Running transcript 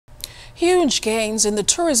Huge gains in the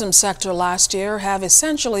tourism sector last year have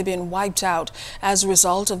essentially been wiped out as a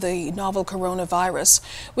result of the novel coronavirus.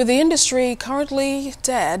 With the industry currently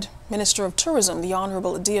dead, Minister of Tourism, the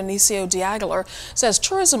Honorable Dionisio de Aguilar, says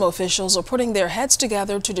tourism officials are putting their heads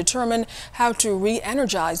together to determine how to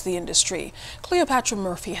re-energize the industry. Cleopatra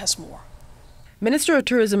Murphy has more. Minister of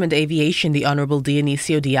Tourism and Aviation, the Honorable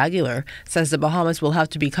Dionisio de Aguilar, says the Bahamas will have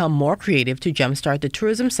to become more creative to jumpstart the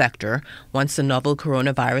tourism sector once the novel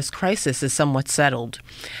coronavirus crisis is somewhat settled.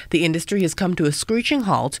 The industry has come to a screeching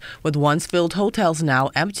halt, with once-filled hotels now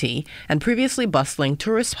empty and previously bustling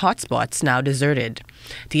tourist hotspots now deserted.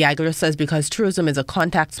 De Aguilar says because tourism is a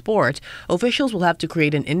contact sport, officials will have to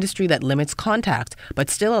create an industry that limits contact but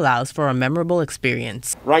still allows for a memorable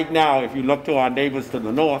experience. Right now, if you look to our neighbors to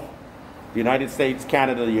the north, the United States,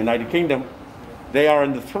 Canada, the United Kingdom, they are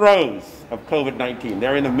in the throes of COVID-19.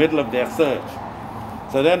 They're in the middle of their surge.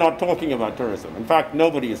 So they're not talking about tourism. In fact,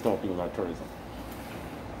 nobody is talking about tourism.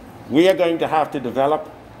 We are going to have to develop,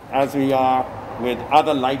 as we are with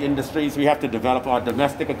other light industries, we have to develop our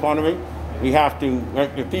domestic economy. We have to,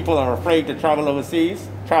 if people are afraid to travel overseas,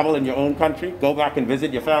 travel in your own country, go back and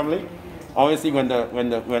visit your family. Obviously,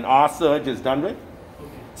 when our surge is done with.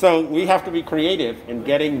 So we have to be creative in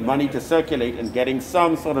getting money to circulate and getting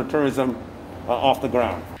some sort of tourism off the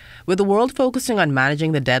ground. With the world focusing on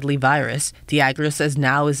managing the deadly virus, de Aguilar says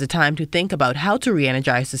now is the time to think about how to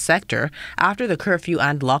re-energize the sector after the curfew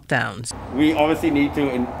and lockdowns. We obviously need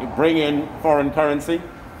to bring in foreign currency.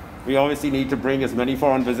 We obviously need to bring as many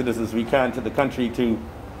foreign visitors as we can to the country to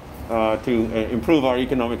improve our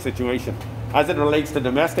economic situation. As it relates to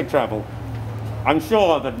domestic travel, I'm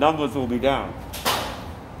sure that numbers will be down.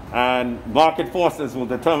 And market forces will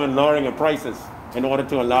determine lowering of prices in order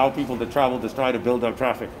to allow people to travel to try to build up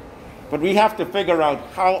traffic. But we have to figure out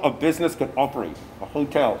how a business could operate, a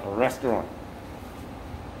hotel, a restaurant,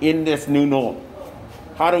 in this new norm.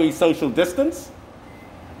 How do we social distance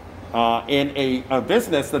in a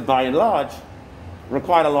business that by and large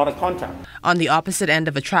required a lot of contact? On the opposite end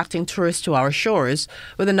of attracting tourists to our shores,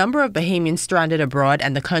 with a number of Bahamians stranded abroad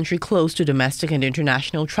and the country closed to domestic and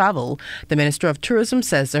international travel, the Minister of Tourism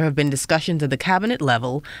says there have been discussions at the cabinet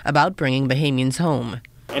level about bringing Bahamians home.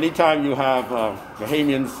 Anytime you have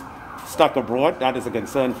Bahamians stuck abroad, that is a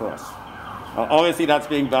concern for us. Obviously, that's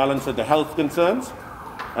being balanced with the health concerns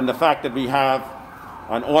and the fact that we have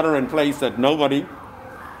an order in place that nobody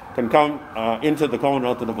can come into the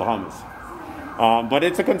Commonwealth of the Bahamas. But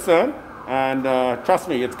it's a concern. And trust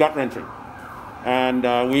me, it's gut-wrenching. And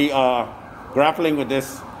we are grappling with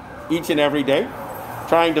this each and every day,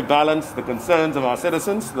 trying to balance the concerns of our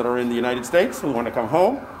citizens that are in the United States who want to come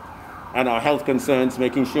home, and our health concerns,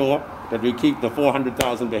 making sure that we keep the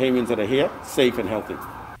 400,000 Bahamians that are here safe and healthy.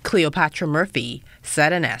 Cleopatra Murphy,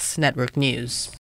 ZNS Network News.